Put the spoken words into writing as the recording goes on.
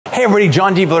Hey everybody,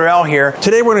 John D. Villarreal here.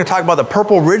 Today we're going to talk about the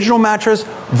Purple Original mattress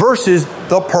versus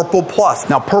the Purple Plus.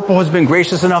 Now Purple has been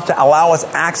gracious enough to allow us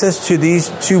access to these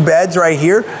two beds right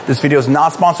here. This video is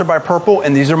not sponsored by Purple,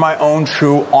 and these are my own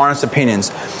true, honest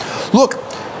opinions. Look,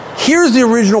 here's the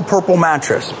original Purple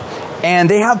mattress. And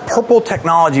they have Purple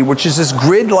technology, which is this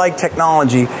grid-like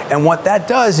technology. And what that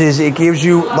does is it gives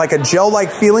you like a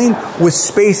gel-like feeling with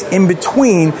space in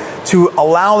between to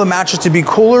allow the mattress to be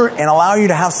cooler and allow you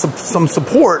to have some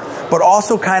support, but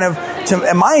also kind of,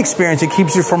 in my experience, it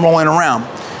keeps you from rolling around.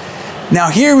 Now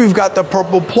here we've got the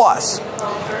Purple Plus.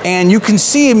 And you can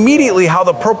see immediately how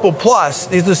the Purple Plus,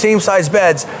 these are the same size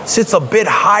beds, sits a bit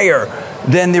higher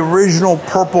than the original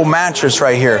Purple mattress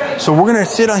right here. So we're gonna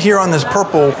sit here on this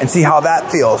Purple and see how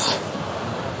that feels.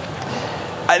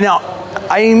 Now,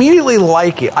 I immediately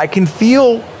like it. I can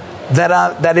feel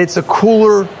that it's a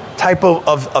cooler type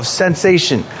of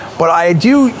sensation. But I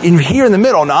do, here in the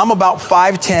middle, now I'm about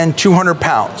 5'10", 200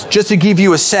 pounds, just to give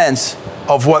you a sense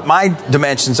of what my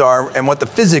dimensions are and what the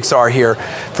physics are here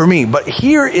for me. But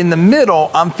here in the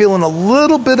middle, I'm feeling a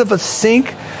little bit of a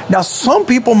sink. Now, some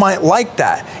people might like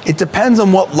that. It depends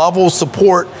on what level of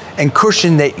support and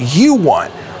cushion that you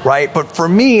want, right? But for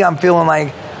me, I'm feeling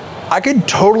like I could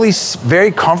totally,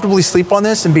 very comfortably sleep on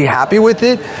this and be happy with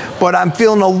it. But I'm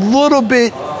feeling a little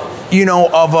bit, you know,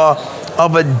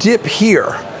 of a dip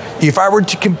here. If I were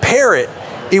to compare it,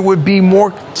 it would be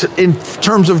more, in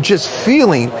terms of just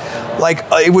feeling, like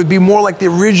it would be more like the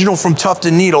original from Tuft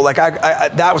 & Needle. Like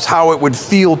that was how it would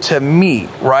feel to me,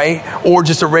 right? Or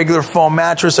just a regular foam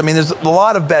mattress. I mean, there's a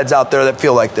lot of beds out there that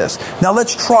feel like this. Now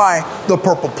let's try the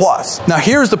Purple Plus. Now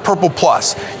here's the Purple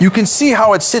Plus. You can see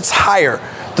how it sits higher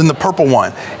than the Purple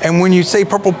one. And when you say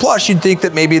Purple Plus, you'd think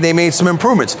that maybe they made some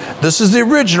improvements. This is the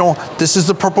original, this is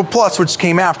the Purple Plus, which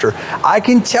came after. I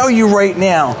can tell you right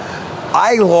now,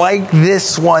 I like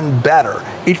this one better.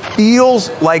 It feels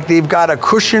like they've got a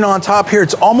cushion on top here.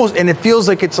 It's almost, and it feels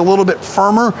like it's a little bit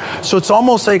firmer. So it's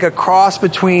almost like a cross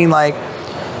between like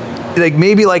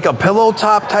maybe like a pillow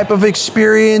top type of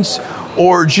experience,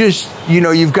 or just, you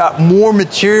know, you've got more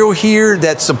material here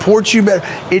that supports you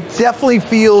better. It definitely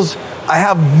feels, I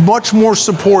have much more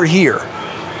support here.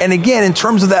 And again, in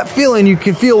terms of that feeling, you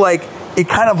can feel like it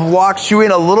kind of locks you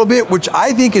in a little bit, which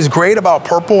I think is great about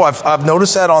Purple. I've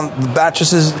noticed that on the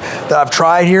mattresses that I've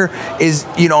tried here is,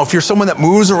 you know, if you're someone that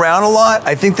moves around a lot,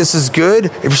 I think this is good.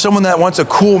 If you're someone that wants a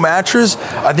cool mattress,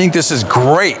 I think this is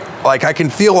great. Like, I can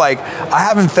feel like I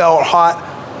haven't felt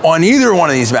hot on either one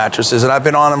of these mattresses, and I've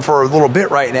been on them for a little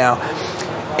bit right now.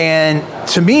 And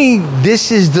to me,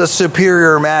 this is the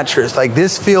superior mattress. Like,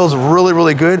 this feels really,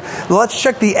 really good. Let's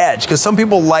check the edge, because some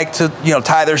people like to, you know,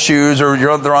 tie their shoes, or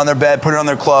they're on their bed, put it on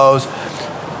their clothes.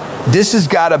 This has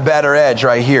got a better edge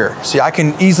right here. See, I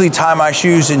can easily tie my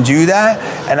shoes and do that,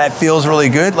 and that feels really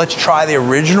good. Let's try the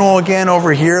original again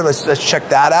over here. Let's check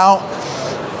that out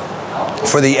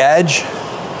for the edge.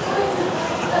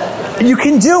 You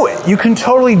can do it. You can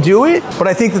totally do it, but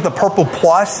I think that the Purple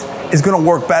Plus is going to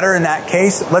work better in that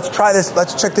case. Let's try this.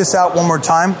 Let's check this out one more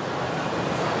time.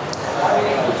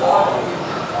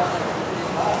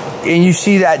 And you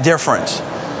see that difference,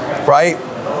 right?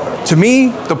 To me,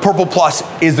 the Purple Plus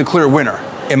is the clear winner,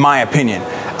 in my opinion.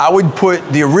 I would put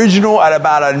the original at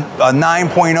about a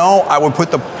 9.0. I would put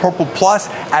the Purple Plus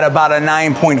at about a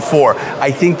 9.4.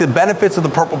 I think the benefits of the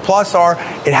Purple Plus are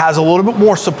it has a little bit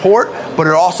more support, but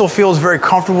it also feels very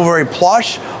comfortable, very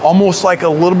plush, almost like a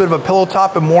little bit of a pillow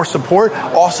top and more support.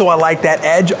 Also, I like that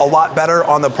edge a lot better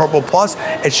on the Purple Plus.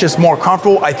 It's just more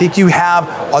comfortable. I think you have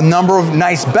a number of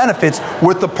nice benefits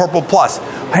with the Purple Plus.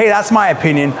 Hey, that's my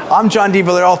opinion. I'm John D.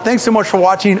 Villarreal. Thanks so much for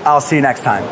watching. I'll see you next time.